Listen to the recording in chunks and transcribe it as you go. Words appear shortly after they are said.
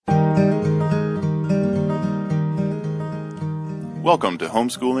Welcome to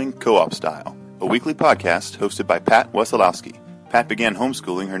Homeschooling Co-op Style, a weekly podcast hosted by Pat Wesolowski. Pat began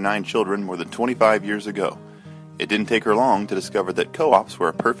homeschooling her 9 children more than 25 years ago. It didn't take her long to discover that co-ops were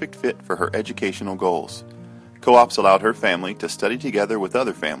a perfect fit for her educational goals. Co-ops allowed her family to study together with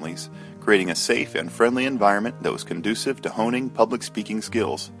other families, creating a safe and friendly environment that was conducive to honing public speaking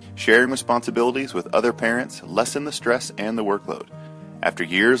skills. Sharing responsibilities with other parents lessened the stress and the workload. After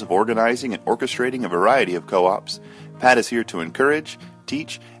years of organizing and orchestrating a variety of co-ops, Pat is here to encourage,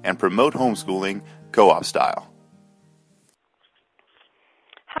 teach, and promote homeschooling co-op style.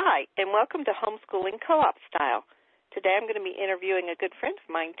 Hi, and welcome to Homeschooling Co-op Style. Today I'm going to be interviewing a good friend of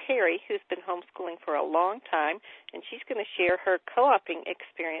mine, Terry, who's been homeschooling for a long time, and she's going to share her co-oping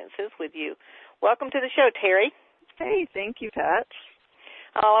experiences with you. Welcome to the show, Terry. Hey, thank you, Pat.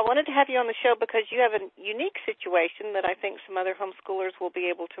 I wanted to have you on the show because you have a unique situation that I think some other homeschoolers will be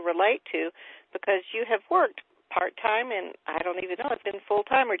able to relate to, because you have worked part-time, and I don't even know if it's been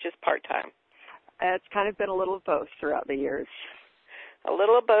full-time or just part-time. It's kind of been a little of both throughout the years. A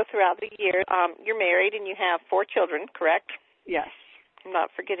little of both throughout the years. You're married and you have 4 children, correct? Yes. I'm not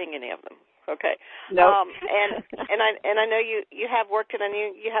forgetting any of them. Okay. No. Nope. And I know you have worked, and I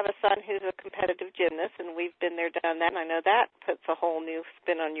know you have a son who's a competitive gymnast, and we've been there, done that, and I know that puts a whole new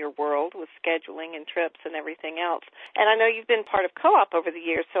spin on your world with scheduling and trips and everything else. And I know you've been part of co-op over the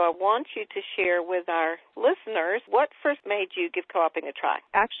years, so I want you to share with our listeners what first made you give co-oping a try.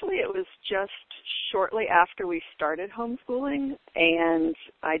 Actually, it was just shortly after we started homeschooling, and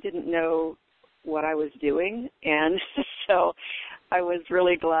I didn't know what I was doing, and so I was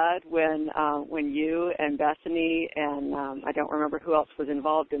really glad when you and Bethany and I don't remember who else was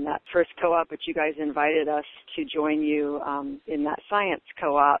involved in that first co-op, but you guys invited us to join you in that science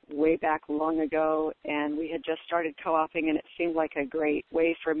co-op way back long ago, and we had just started co-oping, and it seemed like a great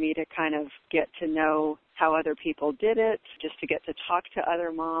way for me to kind of get to know how other people did it, just to get to talk to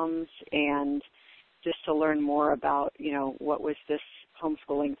other moms, and just to learn more about, what was this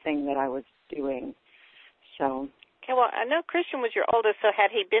homeschooling thing that I was doing. So. Okay, well, I know Christian was your oldest, so had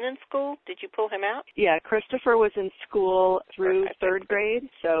he been in school? Did you pull him out? Yeah, Christopher was in school through third grade,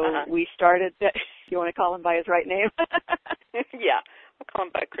 so we started, you want to call him by his right name? Yeah, I'll call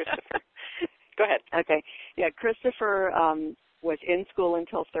him by Christopher. Go ahead. Okay. Yeah, Christopher was in school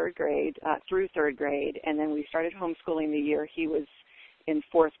until through third grade, and then we started homeschooling the year he was in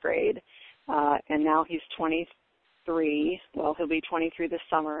 4th grade, and now he's 23. Well, he'll be 23 this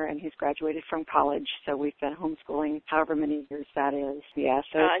summer, and he's graduated from college, so we've been homeschooling however many years that is. Yeah,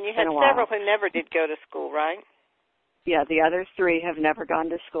 so and you had several who never did go to school, right? Yeah, the other 3 have never gone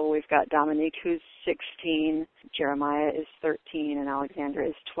to school. We've got Dominique, who's 16, Jeremiah is 13, and Alexandra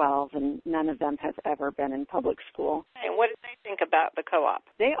is 12, and none of them have ever been in public school. And what did they think about the co-op?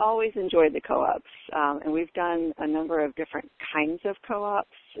 They always enjoyed the co-ops, and we've done a number of different kinds of co-ops,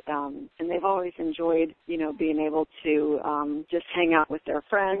 and they've always enjoyed, being able to just hang out with their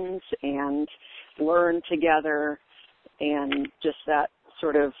friends and learn together, and just that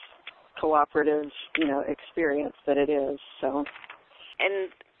sort of cooperative, experience that it is. So, and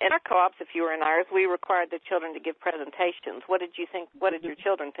in our co-ops, if you were in ours, we required the children to give presentations. What did you think? What did your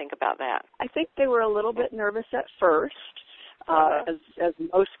children think about that? I think they were a little bit nervous at first, as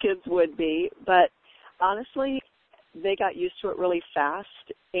most kids would be, but honestly, they got used to it really fast,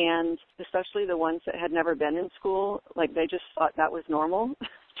 and especially the ones that had never been in school, like they just thought that was normal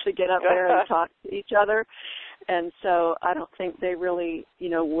to get up there and talk to each other. And so I don't think they really,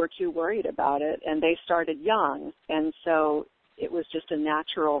 were too worried about it. And they started young, and so it was just a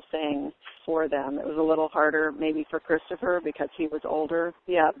natural thing for them. It was a little harder maybe for Christopher because he was older.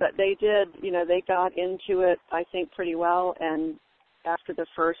 Yeah, but they did, they got into it, I think, pretty well. And after the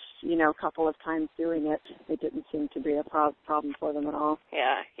first, couple of times doing it, it didn't seem to be a problem for them at all.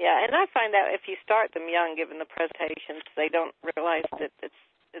 Yeah. And I find that if you start them young, given the presentations, they don't realize that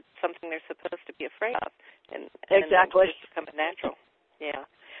it's something they're supposed to be afraid of. And exactly. It's just becoming natural. Yeah.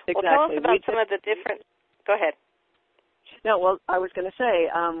 Exactly. Well, tell us about some of the different. Go ahead. No, well, I was going to say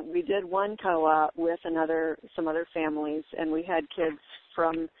we did one co-op with some other families, and we had kids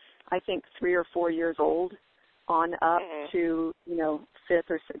from I think 3 or 4 years old on up to 5th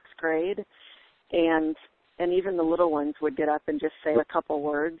or 6th grade, and even the little ones would get up and just say a couple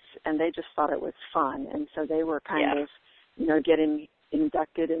words, and they just thought it was fun, and so they were kind of getting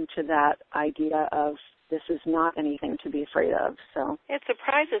inducted into that idea of this is not anything to be afraid of. So it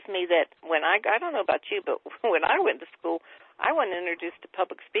surprises me that when I don't know about you, but when I went to school, I wasn't introduced to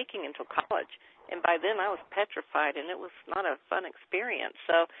public speaking until college, and by then I was petrified, and it was not a fun experience.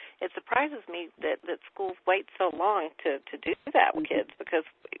 So it surprises me that schools wait so long to do that with kids, because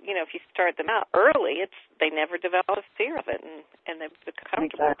if you start them out early, they never develop a fear of it, and and they're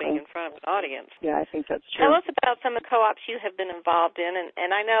comfortable being in front of an audience. Yeah, I think that's true. Tell us about some of the co-ops you have been involved in,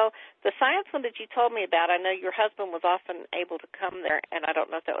 and I know the science one that you told me about, I know your husband was often able to come there, and I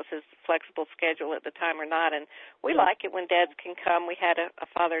don't know if that was his flexible schedule at the time or not, and we like it when dads can come. We had a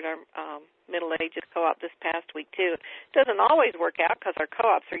father at our Middle Ages co-op this past week, too. It doesn't always work out because our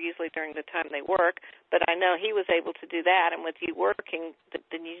co-ops are usually during the time they work, but I know he was able to do that, and with you working,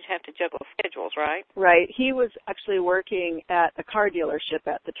 then you have to juggle schedules, right? Right. He was actually working at a car dealership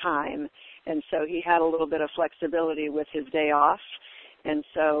at the time, and so he had a little bit of flexibility with his day off, and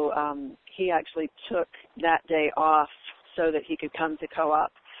so he actually took that day off so that he could come to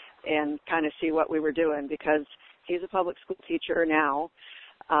co-op and kind of see what we were doing, because he's a public school teacher now,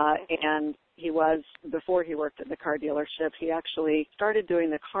 and he was, before he worked at the car dealership, he actually started doing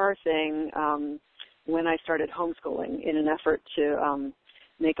the car thing when I started homeschooling in an effort to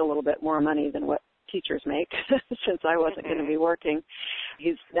make a little bit more money than what teachers make since I wasn't going to be working.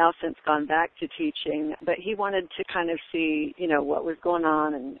 He's now since gone back to teaching, but he wanted to kind of see, what was going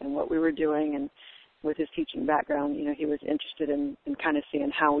on and what we were doing, and with his teaching background, he was interested in kind of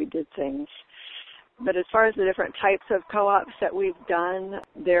seeing how we did things. But as far as the different types of co-ops that we've done,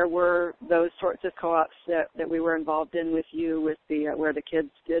 there were those sorts of co-ops that we were involved in with you, with the where the kids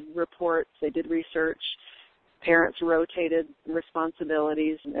did reports, they did research, parents rotated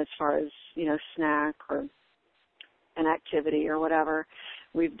responsibilities as far as, snack or an activity or whatever.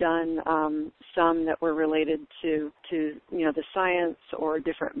 We've done some that were related to the science or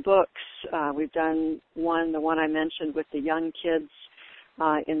different books. We've done the one I mentioned with the young kids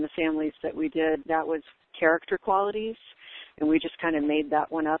in the families that we did. That was character qualities, and we just kind of made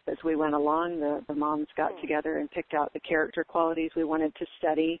that one up as we went along. The moms got together and picked out the character qualities we wanted to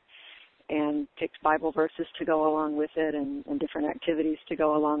study, and picked Bible verses to go along with it, and different activities to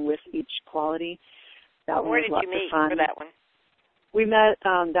go along with each quality. That Where did you meet for that one? We met,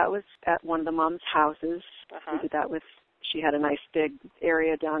 that was at one of the mom's houses. Uh-huh. We did that with, she had a nice big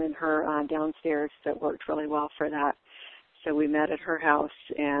area down in her downstairs that worked really well for that. So we met at her house,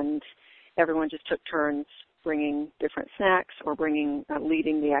 and everyone just took turns bringing different snacks or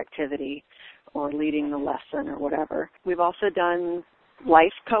leading the activity or leading the lesson or whatever. We've also done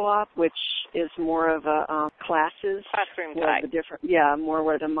Life Co-op, which is more of a classes. Classroom type. More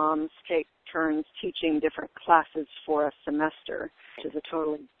where the moms take turns teaching different classes for a semester, which is a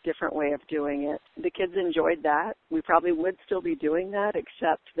totally different way of doing it. The kids enjoyed that. We probably would still be doing that,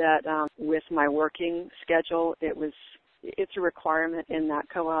 except that with my working schedule, it's a requirement in that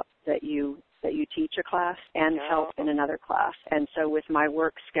co-op that you teach a class and help in another class. And so with my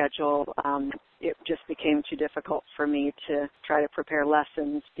work schedule, it just became too difficult for me to try to prepare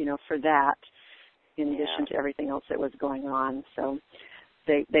lessons, for that, in addition to everything else that was going on. So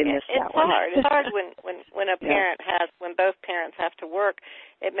they missed that one. It's hard when a parent when both parents have to work,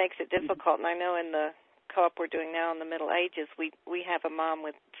 it makes it difficult. And I know in the co-op we're doing now in the Middle Ages, we have a mom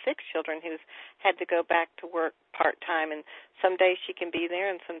with 6 children who's had to go back to work part-time, and some days she can be there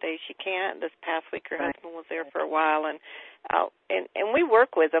and some days she can't. This past week her husband was there for a while, and we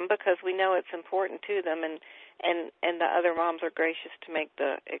work with them because we know it's important to them, and the other moms are gracious to make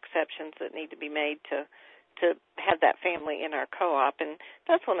the exceptions that need to be made to have that family in our co-op. And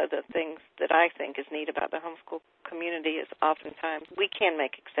that's one of the things that I think is neat about the homeschool community is oftentimes we can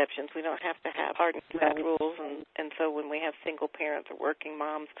make exceptions. We don't have to have hard and fast rules. And so when we have single parents or working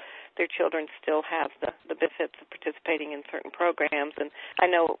moms, their children still have the benefits of participating in certain programs. And I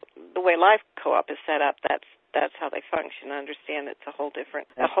know the way Life Co-op is set up, that's how they function. I understand it's a whole different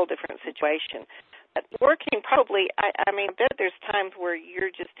situation. But working probably, I bet there's times where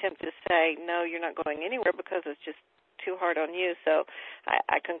you're just tempted to say, no, you're not going anywhere because it's just too hard on you. So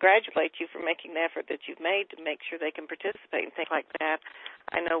I congratulate you for making the effort that you've made to make sure they can participate and things like that.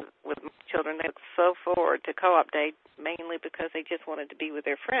 I know with my children, they look so forward to co-op day, mainly because they just wanted to be with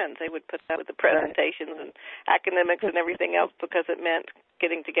their friends. They would put that with the presentations and academics and everything else because it meant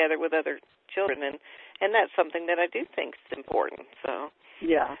getting together with other children. And that's something that I do think is important. So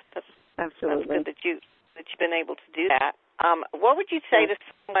absolutely. That's good that you've been able to do that. What would you say to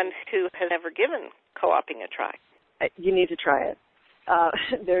someone who has never given co-oping a try? You need to try it.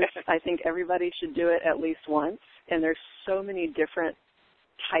 I think everybody should do it at least once, and there's so many different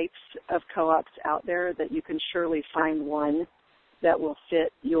types of co-ops out there that you can surely find one that will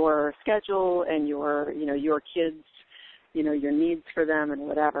fit your schedule and your kids, your needs for them and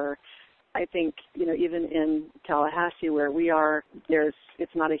whatever. I think, even in Tallahassee where we are,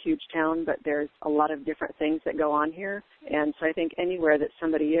 it's not a huge town, but there's a lot of different things that go on here. And so I think anywhere that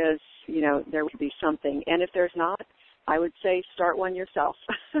somebody is, there would be something. And if there's not, I would say start one yourself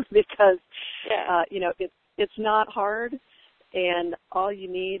because, it's not hard. and all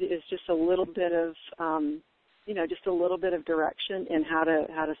you need is just a little bit of just a little bit of direction in how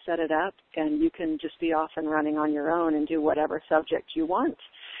to set it up, and you can just be off and running on your own and do whatever subject you want,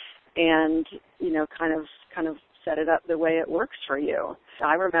 and kind of set it up the way it works for you.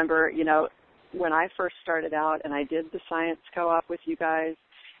 I remember, when I first started out and I did the science co-op with you guys,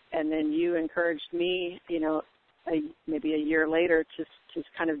 and then you encouraged me, maybe a year later to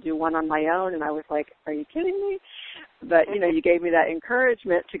kind of do one on my own, and I was like, are you kidding me? But, you gave me that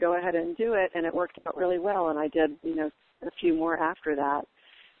encouragement to go ahead and do it, and it worked out really well, and I did, a few more after that.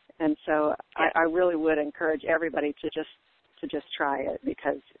 And so I really would encourage everybody to just try it,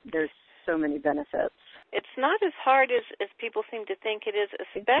 because there's so many benefits. It's not as hard as people seem to think it is,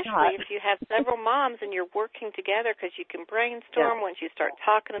 especially if you have several moms and you're working together, because you can brainstorm once you start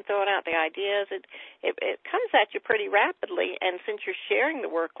talking and throwing out the ideas. It comes at you pretty rapidly, and since you're sharing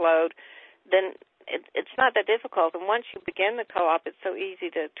the workload, then it's not that difficult. And once you begin the co-op, it's so easy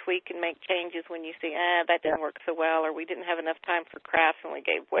to tweak and make changes when you see, that didn't work so well, or we didn't have enough time for crafts and we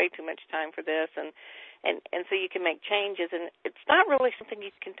gave way too much time for this, and so you can make changes, and it's not really something you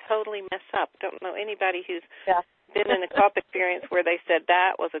can totally mess up. Don't know anybody who's been in a co-op experience where they said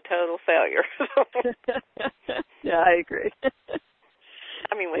that was a total failure. Yeah, I agree.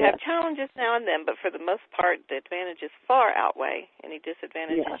 I mean, we have challenges now and then, but for the most part, the advantages far outweigh any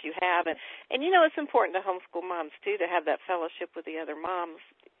disadvantages you have. And it's important to homeschool moms, too, to have that fellowship with the other moms.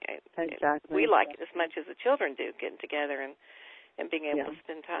 Exactly. We like it as much as the children do, getting together and being able to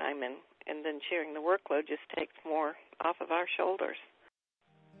spend time, and then sharing the workload just takes more off of our shoulders.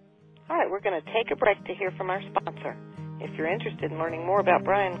 All right, we're going to take a break to hear from our sponsor. If you're interested in learning more about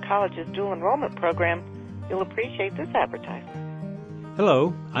Bryan College's dual enrollment program, you'll appreciate this advertisement.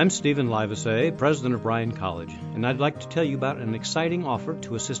 Hello, I'm Stephen Livesay, president of Bryan College, and I'd like to tell you about an exciting offer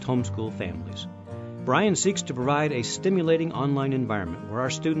to assist homeschool families. Bryan seeks to provide a stimulating online environment where our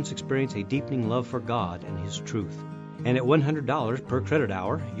students experience a deepening love for God and His truth. And at $100 per credit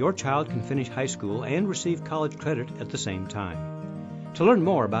hour, your child can finish high school and receive college credit at the same time. To learn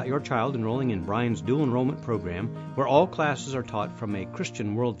more about your child enrolling in Bryan's dual enrollment program, where all classes are taught from a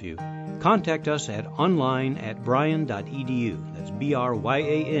Christian worldview, contact us at online@bryan.edu. That's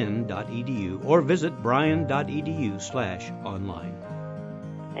bryan.edu, or visit bryan.edu/online.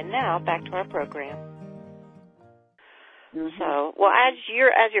 And now back to our program. Mm-hmm. So, as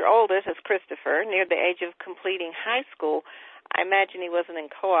your oldest, as Christopher, near the age of completing high school, I imagine he wasn't in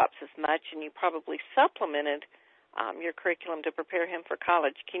co-ops as much, and you probably supplemented your curriculum to prepare him for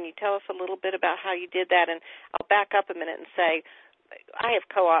college. Can you tell us a little bit about how you did that? And I'll back up a minute and say I have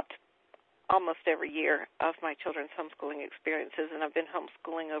co-opted almost every year of my children's homeschooling experiences, and I've been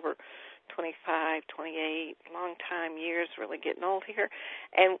homeschooling over 25, 28, long time years, really getting old here.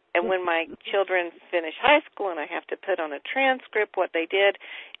 And when my children finish high school and I have to put on a transcript what they did,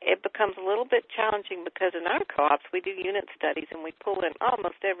 it becomes a little bit challenging, because in our co-ops we do unit studies and we pull in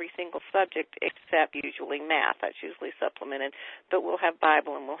almost every single subject except usually math. That's usually supplemented. But we'll have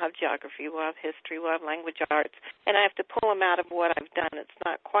Bible and we'll have geography, we'll have history, we'll have language arts. And I have to pull them out of what I've done. It's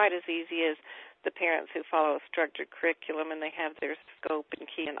not quite as easy as the parents who follow a structured curriculum and they have their scope and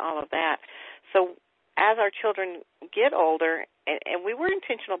key and all of that. So as our children get older, and we were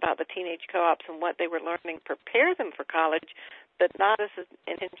intentional about the teenage co-ops and what they were learning, prepare them for college, but not as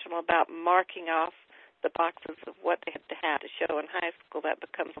intentional about marking off the boxes of what they have to show in high school. That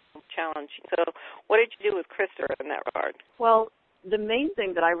becomes a little challenging. So what did you do with Christopher in that regard? Well, the main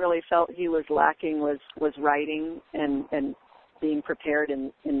thing that I really felt he was lacking was writing and being prepared in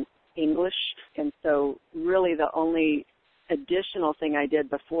English. And so really the only additional thing I did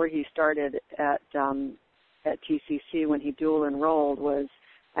before he started at TCC when he dual enrolled was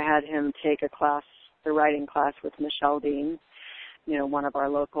I had him take a class, the writing class with Michelle Dean, one of our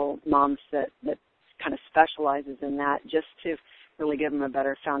local moms that kind of specializes in that, just to really give him a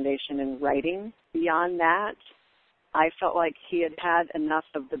better foundation in writing. Beyond that, I felt like he had enough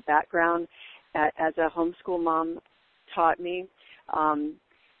of the background as a homeschool mom taught me.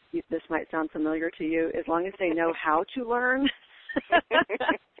 This might sound familiar to you, as long as they know how to learn.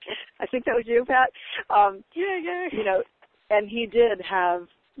 I think that was you, Pat. And he did have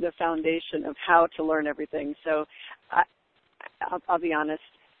the foundation of how to learn everything. So I'll be honest,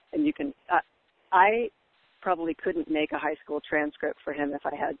 and you can, I probably couldn't make a high school transcript for him if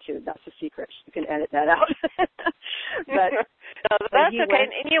I had to. That's a secret. You can edit that out. But no, that's okay.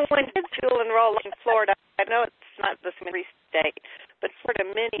 And when kids dual enroll in Florida, I know it's not the same every state, but Florida,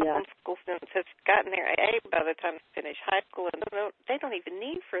 many homeschool students have gotten their AA by the time they finish high school, and they don't even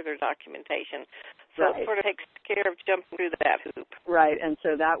need further documentation. So it sort of takes care of jumping through that hoop. Right, and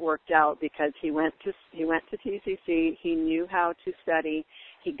so that worked out because he went to TCC. He knew how to study.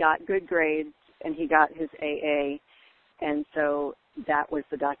 He got good grades, and he got his AA, and so that was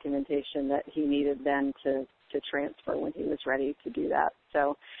the documentation that he needed then to transfer when he was ready to do that.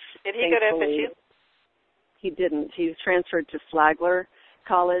 So did he go to FSU? He didn't. He was transferred to Flagler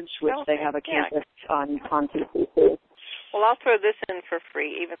College, which they have a campus on TCC. Well, I'll throw this in for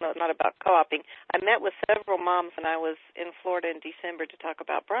free, even though it's not about co-oping. I met with several moms when I was in Florida in December to talk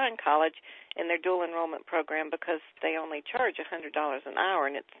about Bryan College and their dual enrollment program because they only charge $100 an hour,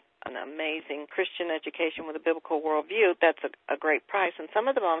 and it's an amazing Christian education with a biblical worldview. That's a great price. And some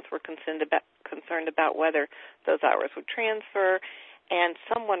of the moms were concerned about whether those hours would transfer. And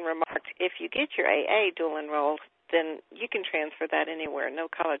someone remarked, if you get your AA dual enrolled, then you can transfer that anywhere. No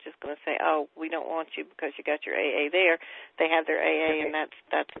college is going to say, oh, we don't want you because you got your AA there. They have their AA, and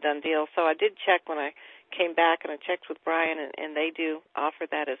that's a done deal. So I did check when I came back, and I checked with Brian, and they do offer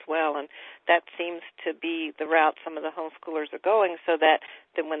that as well. And that seems to be the route some of the homeschoolers are going, so that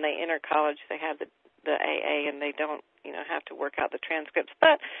then when they enter college, they have the AA, and they don't, have to work out the transcripts.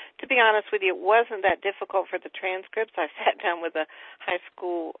 But to be honest with you, it wasn't that difficult for the transcripts. I sat down with a high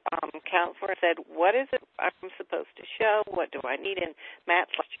school counselor and said, what is it I'm supposed to show? What do I need? And Matt,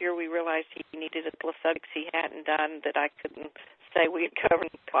 last year we realized he needed a couple of subjects he hadn't done that I couldn't say we had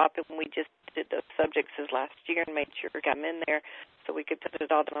covered in the co-op, and we just did those subjects as last year and made sure we got them in there so we could put it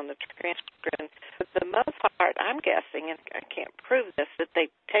all down on the transcript. And for the most part, I'm guessing, and I can't prove this, that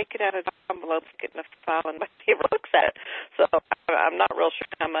they take it out of the envelopes, get in a file, and nobody ever looks at it. So I'm not real sure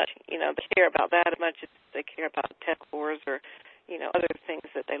how much, they care about that as much as they care about test scores or, other things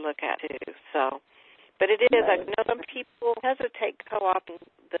that they look at too. So, but it is, I know some people hesitate co-oping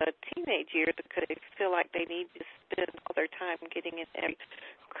the teenage years because they feel like they need to spend all their time getting in every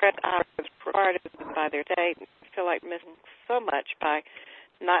credit hours required by their state, and feel like missing so much by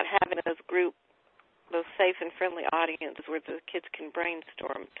not having those safe and friendly audiences where the kids can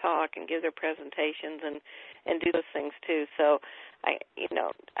brainstorm, talk, and give their presentations and do those things too. So, I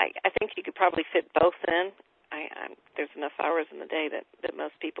think you could probably fit both in. There's enough hours in the day that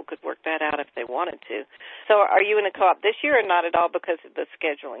most people could work that out if they wanted to. So are you in a co-op this year or not at all because of the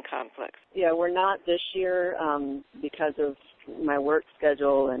scheduling conflicts? Yeah, we're not this year because of my work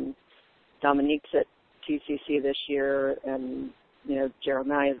schedule, and Dominique's at TCC this year, and,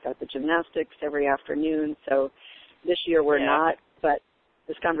 Jeremiah's got the gymnastics every afternoon. So this year we're not, but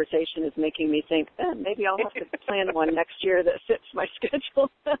this conversation is making me think, maybe I'll have to plan one next year that fits my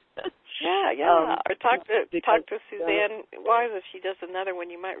schedule. Or talk to Suzanne Wise if she does another one.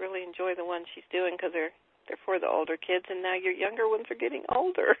 You might really enjoy the one she's doing because they're for the older kids, and now your younger ones are getting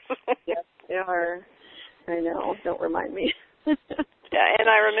older. Yes, they are. I know. Don't remind me. Yeah,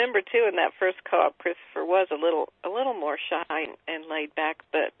 and I remember too in that first co-op, Christopher was a little more shy and laid back,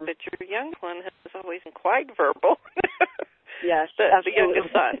 but your young one has always been quite verbal. Yes, the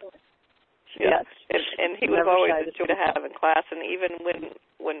youngest son. Yes, and he was always a joy to have in class, and even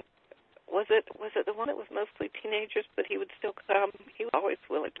when was it the one that was mostly teenagers, but he would still come. He was always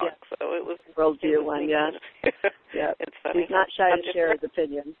willing to talk, so it was worldview one. Yeah, yeah. It's funny. He's not shy to share his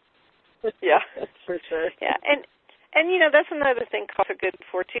opinion. Yeah, for sure. Yeah, and that's another thing co-ops are good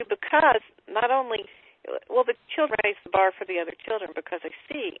for too, because not only the children raise the bar for the other children because they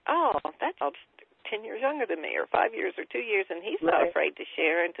see, that's all 10 years younger than me, or 5 years, or 2 years, and he's not afraid to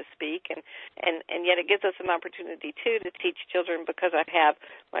share and to speak, and yet it gives us an opportunity, too, to teach children, because I have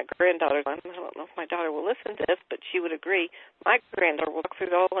my granddaughter, I don't know if my daughter will listen to this, but she would agree, my granddaughter will walk through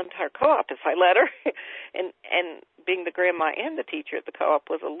the whole entire co-op if I let her, and being the grandma and the teacher at the co-op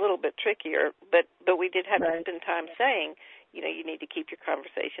was a little bit trickier, but we did have to spend time saying, you need to keep your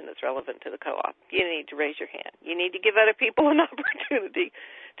conversation that's relevant to the co-op. You need to raise your hand. You need to give other people an opportunity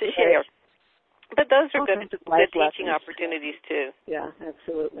to share. But those are good teaching opportunities, too. Yeah,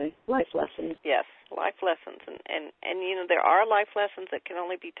 absolutely. Life lessons. Yes, life lessons. And there are life lessons that can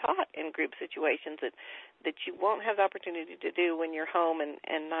only be taught in group situations that you won't have the opportunity to do when you're home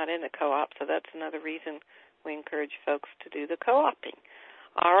and not in a co-op. So that's another reason we encourage folks to do the co-oping.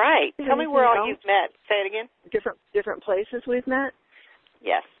 All right. Tell me where all you've met. Say it again. Different places we've met?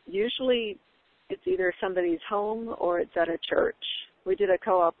 Yes. Usually it's either somebody's home or it's at a church. We did a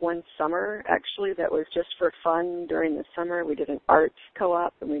co-op one summer, actually, that was just for fun during the summer. We did an art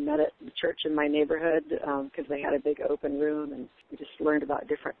co-op, and we met at the church in my neighborhood because they had a big open room, and we just learned about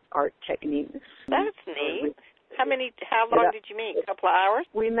different art techniques. That's neat. How long did you meet? A couple of hours?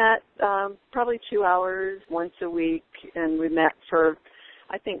 We met probably 2 hours once a week, and we met for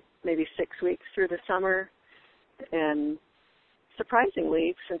I think, maybe 6 weeks through the summer. And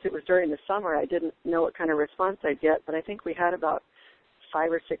surprisingly, since it was during the summer, I didn't know what kind of response I'd get, but I think we had about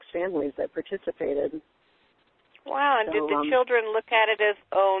 5 or 6 families that participated. Wow, and So, did the children look at it as,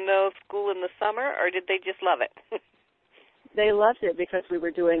 oh, no, school in the summer, or did they just love it? They loved it because we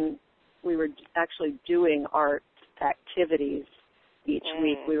were actually doing art activities each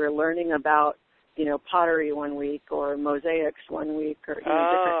week. We were learning about, pottery one week or mosaics one week or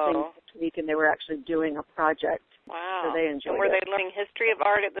different things each week, and they were actually doing a project. Wow. So they enjoyed it. And were they learning history of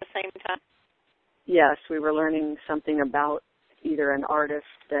art at the same time? Yes, we were learning something about either an artist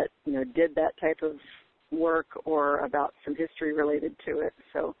that, did that type of work or about some history related to it.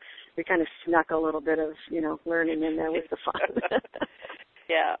 So we kind of snuck a little bit of, learning in there with the fun.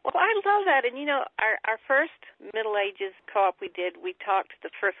 Yeah. Well, I love that. And, our first Middle Ages co-op we did, we talked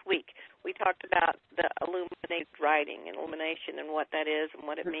the first week. We talked about the illuminated writing and illumination and what that is and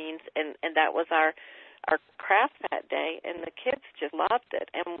what it means. And that was our craft that day, and the kids just loved it.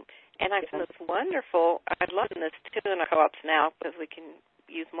 And I found this wonderful. I'd love this, too, in our co-ops now because we can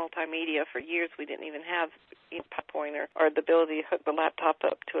use multimedia. For years we didn't even have PowerPoint or the ability to hook the laptop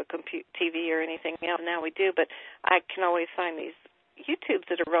up to a TV or anything else. Now we do, but I can always find these YouTubes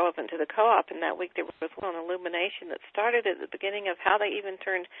that are relevant to the co-op, and that week there was one on illumination that started at the beginning of how they even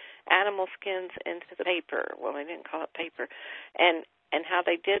turned animal skins into the paper. Well, they didn't call it paper. And how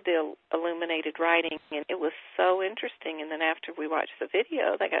they did the illuminated writing, and it was so interesting. And then after we watched the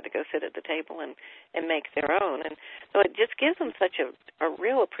video, they got to go sit at the table and make their own. And so it just gives them such a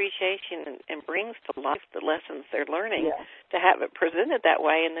real appreciation and brings to life the lessons they're learning to have it presented that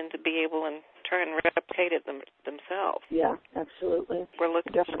way, and then to be able and try and replicate it themselves. Yeah, absolutely. We're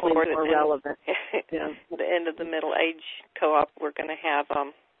looking definitely forward more relevant. Yeah. The end of the Middle Age co-op, we're going to have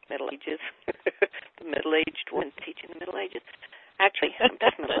Middle Ages, the middle-aged one teaching the Middle Ages. Actually, I'm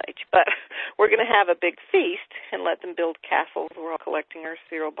past middle age, but we're going to have a big feast and let them build castles. We're all collecting our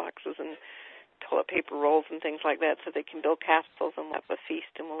cereal boxes and toilet paper rolls and things like that so they can build castles, and we'll have a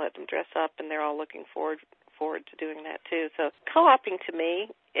feast, and we'll let them dress up, and they're all looking forward to doing that, too. So co-oping, to me,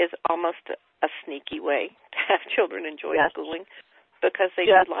 is almost a sneaky way to have children enjoy schooling because they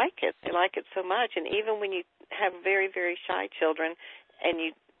do like it. They like it so much, and even when you have very, very shy children and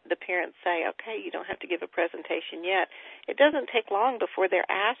the parents say, okay, you don't have to give a presentation yet, it doesn't take long before they're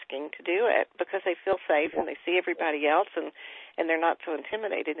asking to do it because they feel safe and they see everybody else and they're not so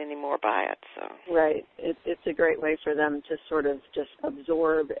intimidated anymore by it. So right. It's a great way for them to sort of just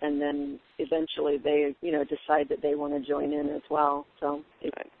absorb, and then eventually they, decide that they want to join in as well. So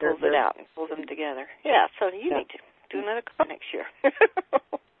it pulls it out and pulls them together. Yeah, so you need to do another call next year.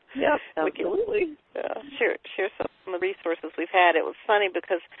 Yeah, absolutely. Share some of the resources we've had. It was funny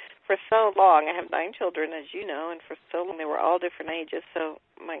because for so long, I have 9 children, as you know, and for so long they were all different ages. So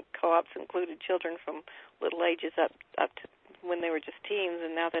my co-ops included children from little ages up to when they were just teens.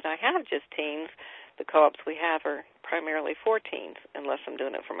 And now that I have just teens, the co-ops we have are primarily for teens, unless I'm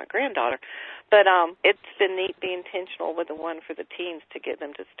doing it for my granddaughter. But it's been neat, be intentional with the one for the teens to get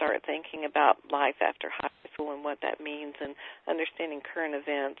them to start thinking about life after high school and what that means, and understanding current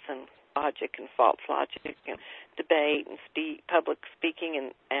events and logic and false logic and debate and public speaking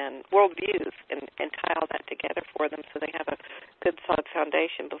and worldviews, and tie all that together for them so they have a good solid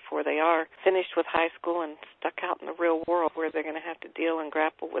foundation before they are finished with high school and stuck out in the real world where they're going to have to deal and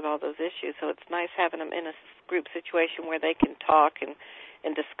grapple with all those issues. So it's nice having them in a group situation where they can talk and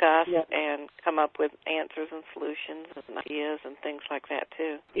discuss and come up with answers and solutions and ideas and things like that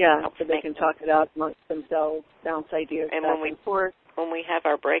too. Yeah, so they can talk it out amongst themselves, bounce ideas and back and forth. When we have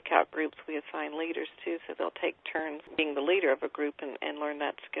our breakout groups, we assign leaders too, so they'll take turns being the leader of a group and learn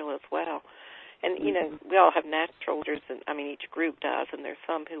that skill as well. And, we all have natural leaders, and each group does, and there's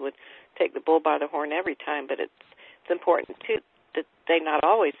some who would take the bull by the horn every time, but it's important too that they not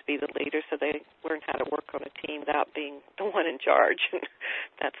always be the leader, so they learn how to work on a team without being the one in charge.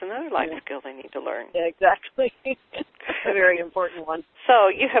 That's another life skill they need to learn. Yeah, exactly. A very important one.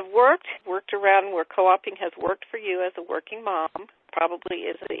 So you have worked around where co-oping has worked for you as a working mom. Probably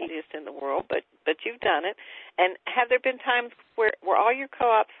isn't the easiest in the world, but you've done it. And have there been times where all your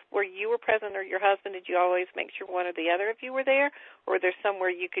co-ops where you were present or your husband, did you always make sure one or the other of you were there, or there's somewhere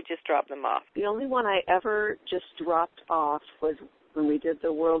you could just drop them off? The only one I ever just dropped off was when we did the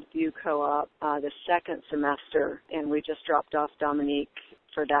Worldview Co-op the second semester, and we just dropped off Dominique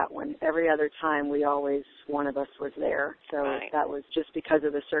for that one. Every other time, one of us was there. So that was just because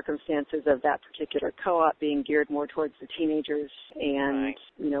of the circumstances of that particular co-op being geared more towards the teenagers. And,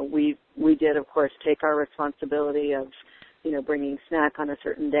 we did, of course, take our responsibility of bringing snack on a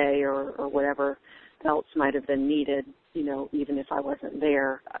certain day or whatever else might have been needed, even if I wasn't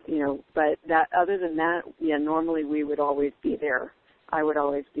there, but that, other than that, normally we would always be there. I would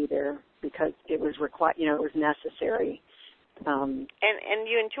always be there because it was required, it was necessary. And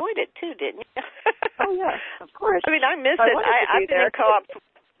you enjoyed it too, didn't you? Oh yeah, of course. I mean, I miss it. I've been in co-ops.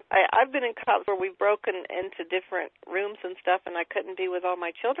 I've been in co-ops where we've broken into different rooms and stuff, and I couldn't be with all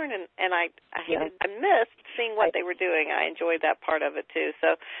my children, and I missed seeing what they were doing. I enjoyed that part of it too.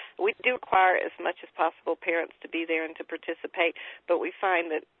 So we do require as much as possible parents to be there and to participate, but we find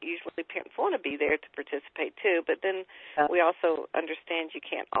that usually parents want to be there to participate too. But then we also understand you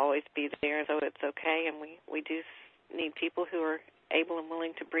can't always be there, so it's okay, and we do need people who are able and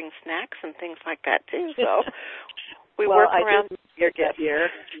willing to bring snacks and things like that too. So we work around that year.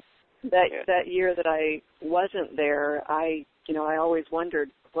 That year that I wasn't there, I always wondered,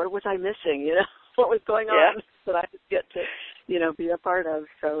 what was I missing? What was going on that I didn't get to, be a part of.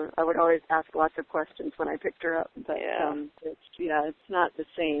 So I would always ask lots of questions when I picked her up. But it's not the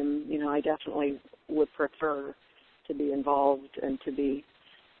same. I definitely would prefer to be involved and to be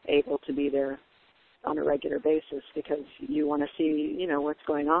able to be there on a regular basis because you want to see, what's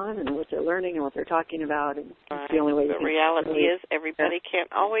going on and what they're learning and what they're talking about. And it's the only way. The reality is everybody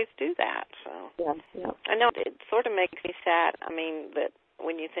can't always do that. So I know it sort of makes me sad. I mean, that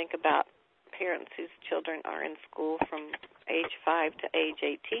when you think about parents whose children are in school from age 5 to age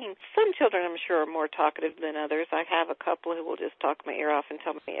 18. Some children, I'm sure, are more talkative than others. I have a couple who will just talk my ear off and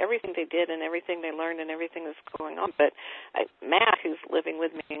tell me everything they did and everything they learned and everything that's going on. But Matt, who's living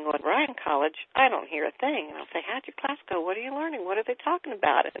with me in Bryan College, I don't hear a thing. And I'll say, how'd your class go? What are you learning? What are they talking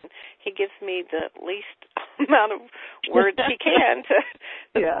about? And he gives me the least amount of words he can to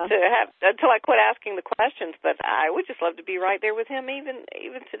have until I quit asking the questions. But I would just love to be right there with him even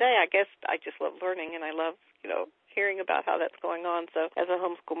today. I guess I just love learning, and I love, hearing about how that's going on. So as a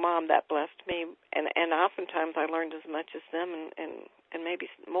homeschool mom, that blessed me. And oftentimes I learned as much as them and maybe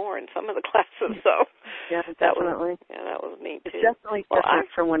more in some of the classes. So definitely. That was neat too. It's definitely different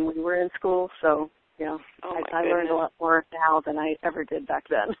from when we were in school. So, I learned a lot more now than I ever did back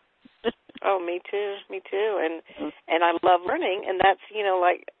then. Oh, me too. And I love learning, and that's,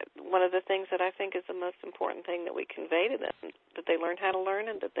 like one of the things that I think is the most important thing that we convey to them, that they learn how to learn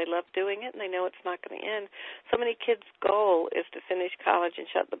and that they love doing it and they know it's not going to end. So many kids' goal is to finish college and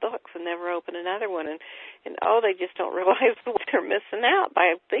shut the books and never open another one, and they just don't realize what they're missing out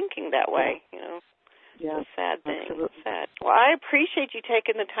by thinking that way, Yeah, it's a sad thing. Absolutely. It's sad. Well, I appreciate you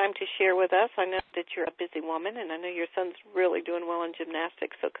taking the time to share with us. I know that you're a busy woman, and I know your son's really doing well in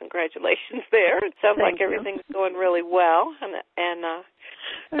gymnastics, so congratulations there. It sounds like everything's going really well, and I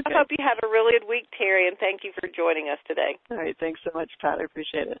hope you have a really good week, Terry, and thank you for joining us today. All right, thanks so much, Pat. I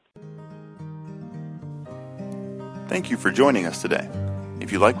appreciate it. Thank you for joining us today.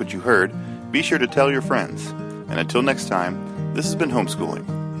 If you like what you heard, be sure to tell your friends. And until next time, this has been Homeschooling,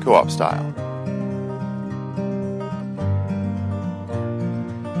 Co-op Style.